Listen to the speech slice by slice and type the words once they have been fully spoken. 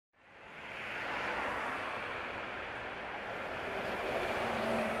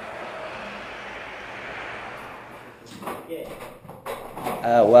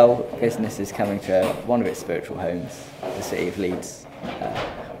Well, business is coming to one of its spiritual homes, the city of Leeds.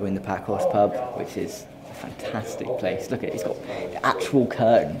 We're in the Packhorse pub, which is a fantastic place. Look at it, it's got actual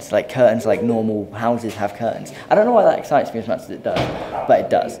curtains like normal houses have curtains. I don't know why that excites me as much as it does, but it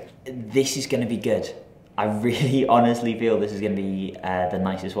does. This is going to be good. I really honestly feel this is going to be the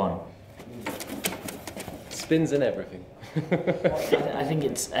nicest one. Spins and everything. I think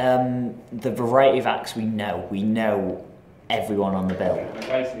it's the variety of acts we know. We know everyone on the bill.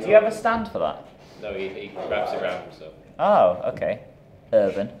 Do you have a stand for that? No, he wraps it around himself. Oh, okay.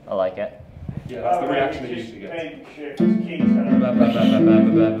 Urban, I like it. Yeah, that's the reaction he usually gets.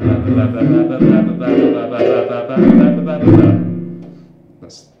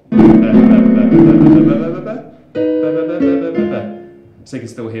 So you can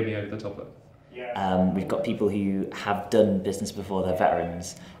still hear me over the top of it. We've got people who have done business before, they're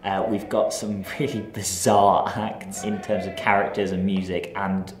veterans. We've got some really bizarre acts in terms of characters and music,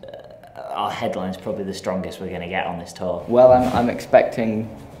 and our headline's probably the strongest we're going to get on this tour. Well, I'm expecting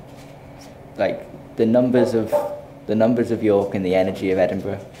like the numbers of York and the energy of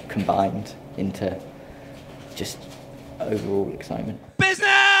Edinburgh combined into just overall excitement.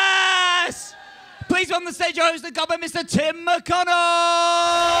 Business! Please welcome the stage your host, the governor, Mr. Tim McConnell!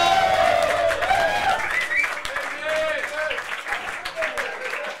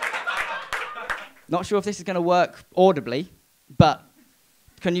 Not sure if this is going to work audibly, but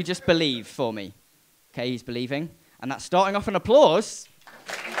can you just believe for me? Okay, he's believing. And that's starting off an applause.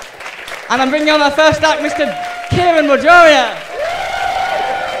 And I'm bringing on our first act, Mr. Kiran Morjaria.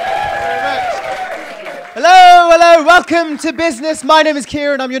 Hello, welcome to business. My name is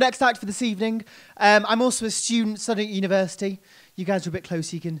Kiran, I'm your next act for this evening. I'm also a student studying at university. You guys are a bit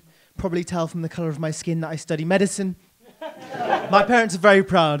close, you can probably tell from the colour of my skin that I study medicine. My parents are very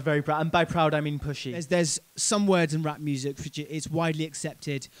proud, and by proud I mean pushy. There's some words in rap music which it's widely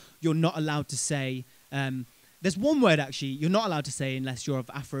accepted you're not allowed to say. There's one word actually you're not allowed to say unless you're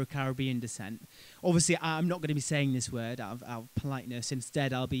of Afro-Caribbean descent. Obviously I'm not going to be saying this word out of politeness.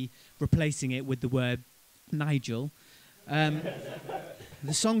 Instead I'll be replacing it with the word Nigel. The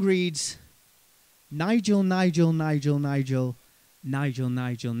song reads, Nigel, Nigel, Nigel, Nigel, Nigel,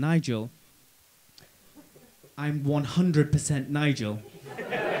 Nigel, Nigel. I'm 100% Nigel.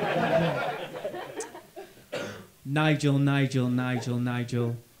 Nigel, Nigel, Nigel,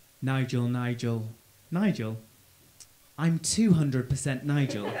 Nigel, Nigel, Nigel, Nigel. I'm 200%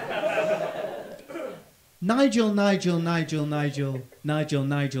 Nigel. Nigel, Nigel, Nigel, Nigel, Nigel,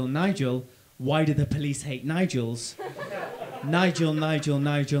 Nigel, Nigel. Why do the police hate Nigels? Nigel, Nigel,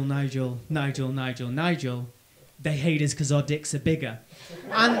 Nigel, Nigel, Nigel, Nigel, Nigel. They hate us because our dicks are bigger.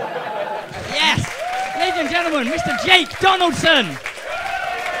 And Yes! Ladies and gentlemen, Mr. Jake Donaldson!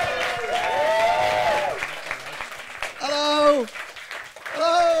 Hello!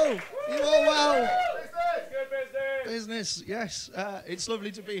 Hello! You all well? Business, yes. It's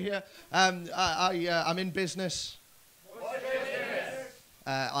lovely to be here. I'm in business.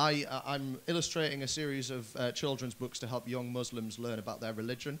 I'm illustrating a series of children's books to help young Muslims learn about their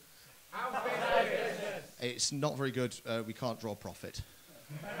religion. How's business? It's not very good. We can't draw profit.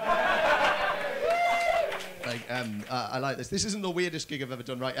 I like this. This isn't the weirdest gig I've ever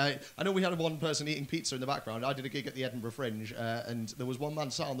done, right? I know we had one person eating pizza in the background. I did a gig at the Edinburgh Fringe, and there was one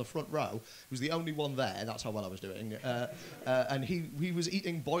man sat on the front row who was the only one there. That's how well I was doing. And he was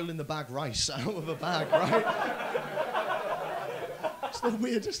eating boil-in-the-bag rice out of a bag, right? It's the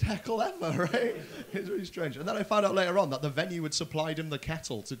weirdest heckle ever, right? It's really strange. And then I found out later on that the venue had supplied him the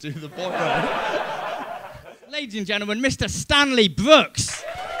kettle to do the boil. Ladies and gentlemen, Mr. Stanley Brooks!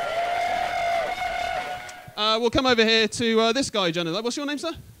 We'll come over here to this guy, Gino. What's your name,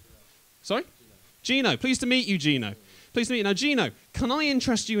 sir? Sorry? Gino. Pleased to meet you, Gino. Pleased to meet you. Now, Gino, can I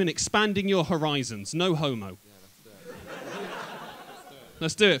interest you in expanding your horizons? No homo. Yeah,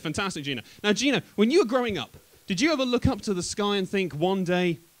 let's do it. Fantastic, Gino. Now, Gino, when you were growing up, did you ever look up to the sky and think, one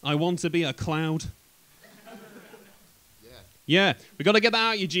day, I want to be a cloud? Yeah. We've got to get that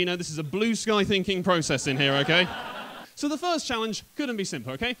out of you, Gino. This is a blue sky thinking process in here, okay? So the first challenge couldn't be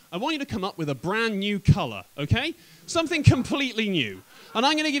simpler, okay? I want you to come up with a brand new colour, okay? Something completely new. And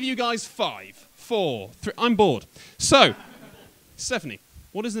I'm going to give you guys 5, 4, 3... I'm bored. So, Stephanie,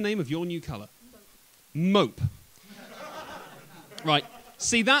 what is the name of your new colour? Mope. Right.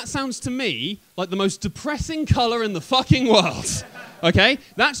 See, that sounds to me like the most depressing colour in the fucking world, okay?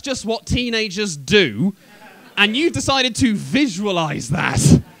 That's just what teenagers do, and you decided to visualise that.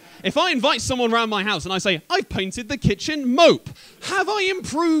 If I invite someone around my house and I say, I've painted the kitchen mope, have I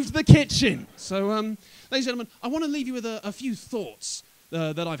improved the kitchen? So, ladies and gentlemen, I want to leave you with a few thoughts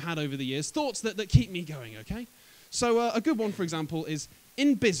that I've had over the years, thoughts that keep me going, okay? So a good one, for example, is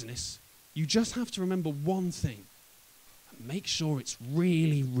in business, you just have to remember one thing. Make sure it's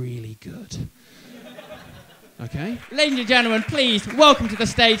really, really good. Okay? Ladies and gentlemen, please welcome to the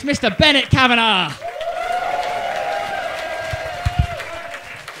stage Mr. Bennet Kavanagh.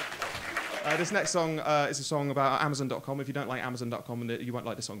 This next song is a song about Amazon.com. If you don't like Amazon.com, you won't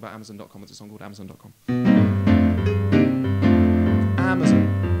like this song about Amazon.com. It's a song called Amazon.com. Amazon.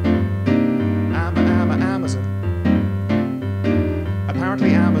 Amazon.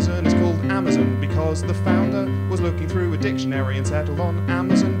 Apparently Amazon is called Amazon because the founder was looking through a dictionary and settled on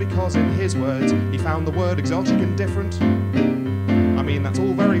Amazon because, in his words, he found the word exotic and different. I mean, that's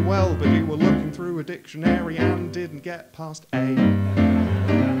all very well, but you were looking through a dictionary and didn't get past A.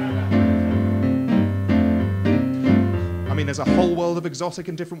 I mean, there's a whole world of exotic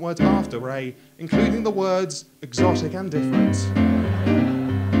and different words after A, including the words exotic and different.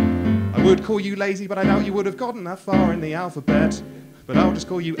 I would call you lazy, but I doubt you would have gotten that far in the alphabet. But I'll just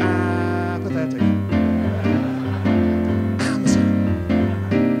call you apathetic. Amazon.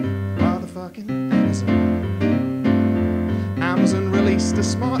 Motherfucking Amazon. Amazon released a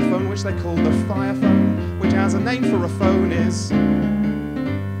smartphone which they called the Fire Phone, which as a name for a phone is...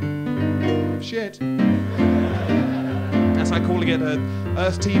 shit. That's like calling it an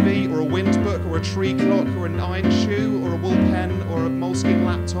Earth TV, or a wind book, or a tree clock, or an iron shoe, or a wool pen, or a moleskin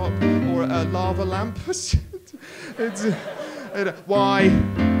laptop, or a lava lamp. Why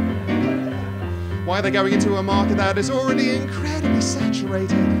are they going into a market that is already incredibly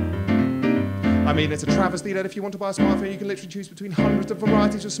saturated? I mean, it's a travesty that if you want to buy a smartphone, you can literally choose between hundreds of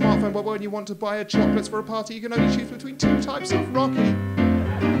varieties of smartphone, but when you want to buy a chocolates for a party, you can only choose between 2 types of Rocky.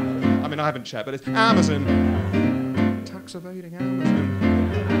 I mean, I haven't checked, but it's Amazon. Tax evading Amazon.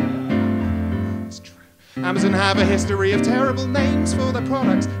 It's true. Amazon have a history of terrible names for their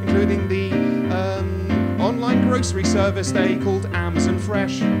products, including the online grocery service they called Amazon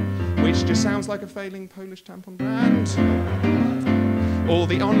Fresh, which just sounds like a failing Polish tampon brand. Or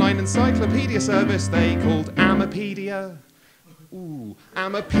the online encyclopedia service they called Amapedia. Ooh,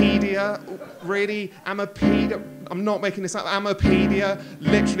 Amapedia. Really? Amapedia? I'm not making this up. Amapedia.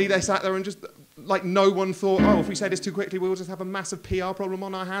 Literally, they sat there and just... like, no one thought, oh, if we say this too quickly, we'll just have a massive PR problem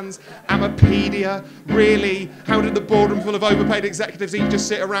on our hands. Amapedia, really? How did the boardroom full of overpaid executives each just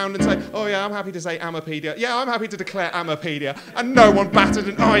sit around and say, oh yeah, I'm happy to say Amapedia. Yeah, I'm happy to declare Amapedia. And no one batted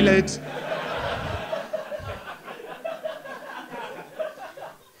an eyelid.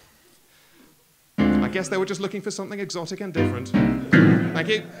 I guess they were just looking for something exotic and different. Thank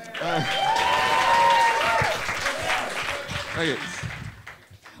you. Thank you.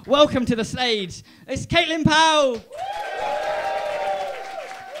 Welcome to the stage. It's Caitlin Powell.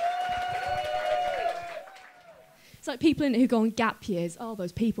 It's like people in it who go on gap years. Oh,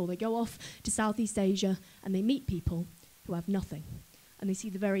 those people, they go off to Southeast Asia and they meet people who have nothing. And they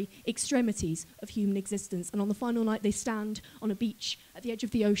see the very extremities of human existence. And on the final night, they stand on a beach at the edge of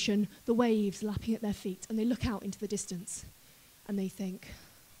the ocean, the waves lapping at their feet, and they look out into the distance. And they think,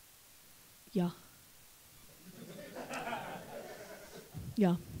 yeah.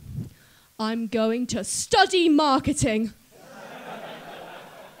 Yeah. I'm going to study marketing.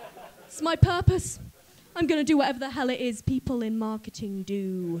 It's my purpose. I'm going to do whatever the hell it is people in marketing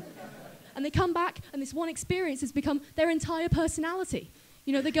do. And they come back, and this one experience has become their entire personality.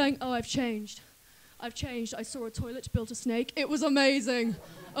 You know, they're going, oh, I've changed. I've changed. I saw a toilet, built a snake. It was amazing.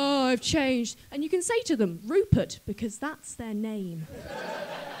 Oh, I've changed. And you can say to them, Rupert, because that's their name.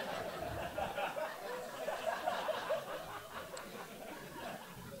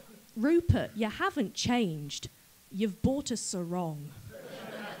 Rupert, you haven't changed. You've bought a sarong.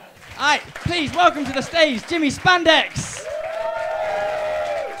 All right, please welcome to the stage Jimmy Spandex.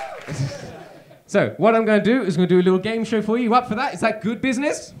 So, what I'm going to do is I'm going to do a little game show for you. You up for that? Is that good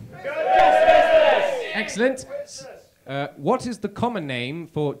business? Good business! Excellent. What is the common name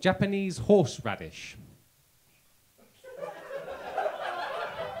for Japanese horseradish?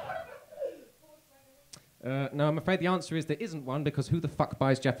 No, I'm afraid the answer is there isn't one, because who the fuck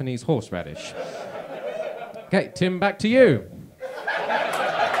buys Japanese horseradish? Okay, Tim, back to you.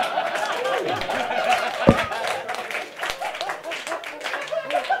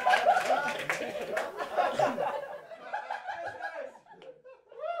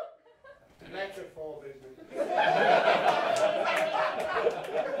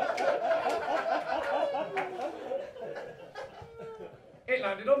 It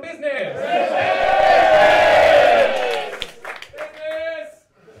landed on business!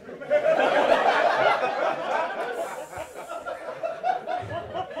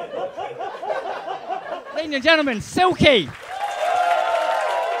 Ladies and gentlemen, Silky.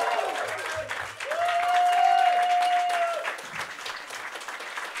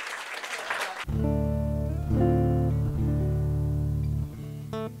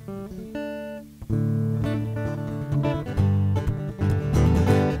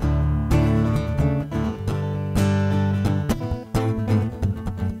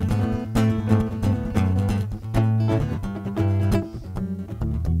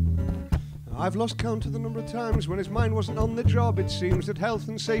 I've lost count of the number of times when his mind wasn't on the job. It seems that health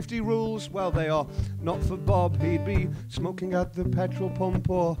and safety rules, well, they are not for Bob. He'd be smoking at the petrol pump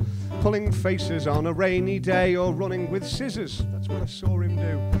or pulling faces on a rainy day or running with scissors. That's what I saw him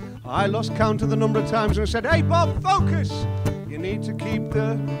do. I lost count of the number of times when I said, hey, Bob, focus! You need to keep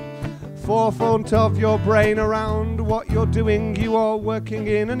the forefront of your brain around what you're doing. You are working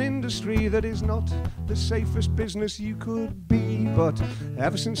in an industry that is not the safest business you could be. But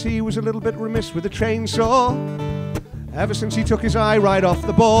ever since he was a little bit remiss with a chainsaw, ever since he took his eye right off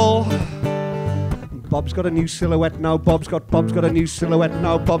the ball, Bob's got a new silhouette now. Bob's got a new silhouette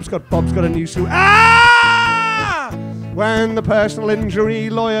now. Bob's got a new silhouette. Ah! When the personal injury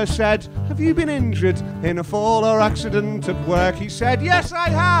lawyer said, have you been injured in a fall or accident at work? He said, yes, I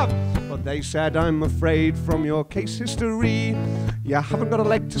have. But they said, I'm afraid from your case history, you haven't got a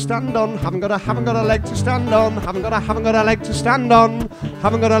leg to stand on. Haven't got a leg to stand on. Haven't got a leg to stand on.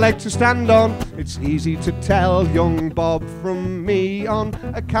 Haven't got a leg to stand on. It's easy to tell young Bob from me on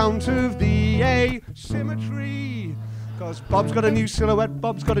account of the asymmetry. Cause Bob's got a new silhouette,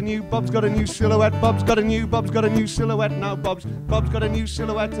 Bob's got a new silhouette, Bob's got a new silhouette now. Bob's got a new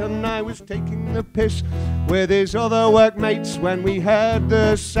silhouette, and I was taking the piss with his other workmates when we heard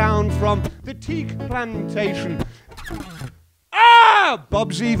the sound from the teak plantation. Ah!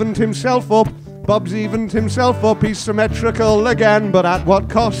 Bob's evened himself up, he's symmetrical again, but at what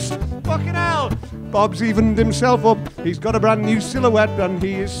cost? Fucking hell! Bob's evened himself up, he's got a brand new silhouette, and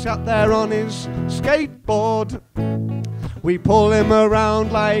he is sat there on his skateboard. We pull him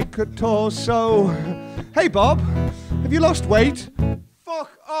around like a torso. Hey Bob, have you lost weight?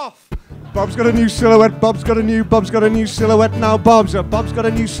 Fuck off! Bob's got a new silhouette, Bob's got a new silhouette now. Bob's got a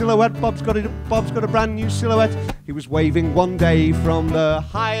new silhouette, Bob's got a brand new silhouette. He was waving one day from the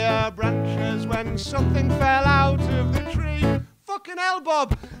higher branches when something fell out of the tree. Fucking hell,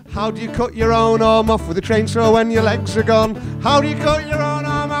 Bob! How do you cut your own arm off with a chainsaw when your legs are gone? How do you cut your own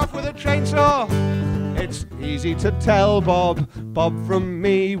arm off with a chainsaw? It's easy to tell Bob from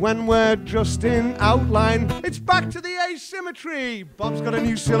me when we're just in outline. It's back to the asymmetry. Bob's got a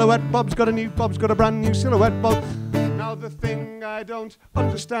new silhouette, Bob's got a brand new silhouette, Bob. Now the thing I don't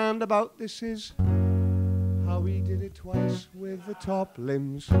understand about this is how he did it twice with the top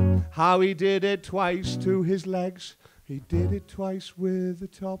limbs. How he did it twice to his legs. He did it twice with the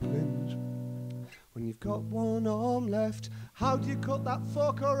top limbs. When you've got one arm left, how do you cut that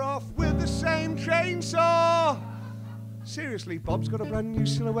fucker off with the same chainsaw? Seriously, Bob's got a brand new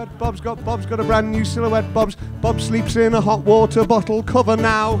silhouette. Bob's got a brand new silhouette. Bob sleeps in a hot water bottle cover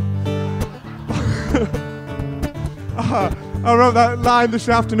now. I wrote that line this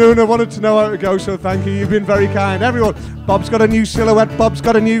afternoon. I wanted to know how to go, so thank you. You've been very kind, everyone. Bob's got a new silhouette. Bob's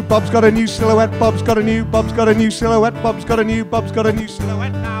got a new silhouette. Bob's got a new silhouette. Bob's got a new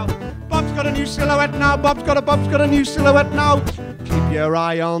silhouette now. Bob's got a new silhouette now. Bob's got a new silhouette now. Keep your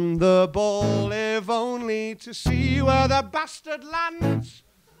eye on the ball, if only to see where the bastard lands.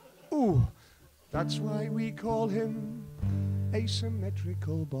 Ooh, that's why we call him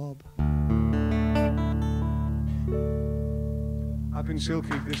Asymmetrical Bob. I've been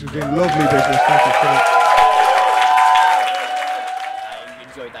Silky. This has been lovely business. Thank you, Kiran. I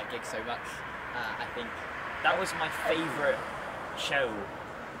enjoyed that gig so much. I think that was my favourite show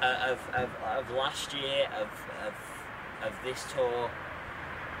of last year, of this tour.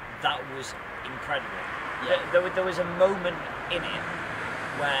 That was incredible. Yeah. There was a moment in it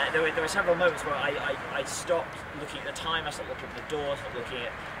where there were several moments where I stopped looking at the time, I stopped looking at the door, stopped looking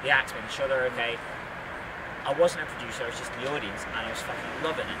at the acts, making sure they're okay. I wasn't a producer, I was just the audience, and I was fucking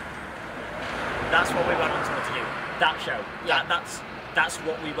loving it. That's what we went on tour to do. That show. Yeah. That's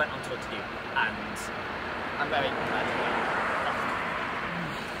what we went on tour to do. And I'm very glad.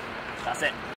 that's it.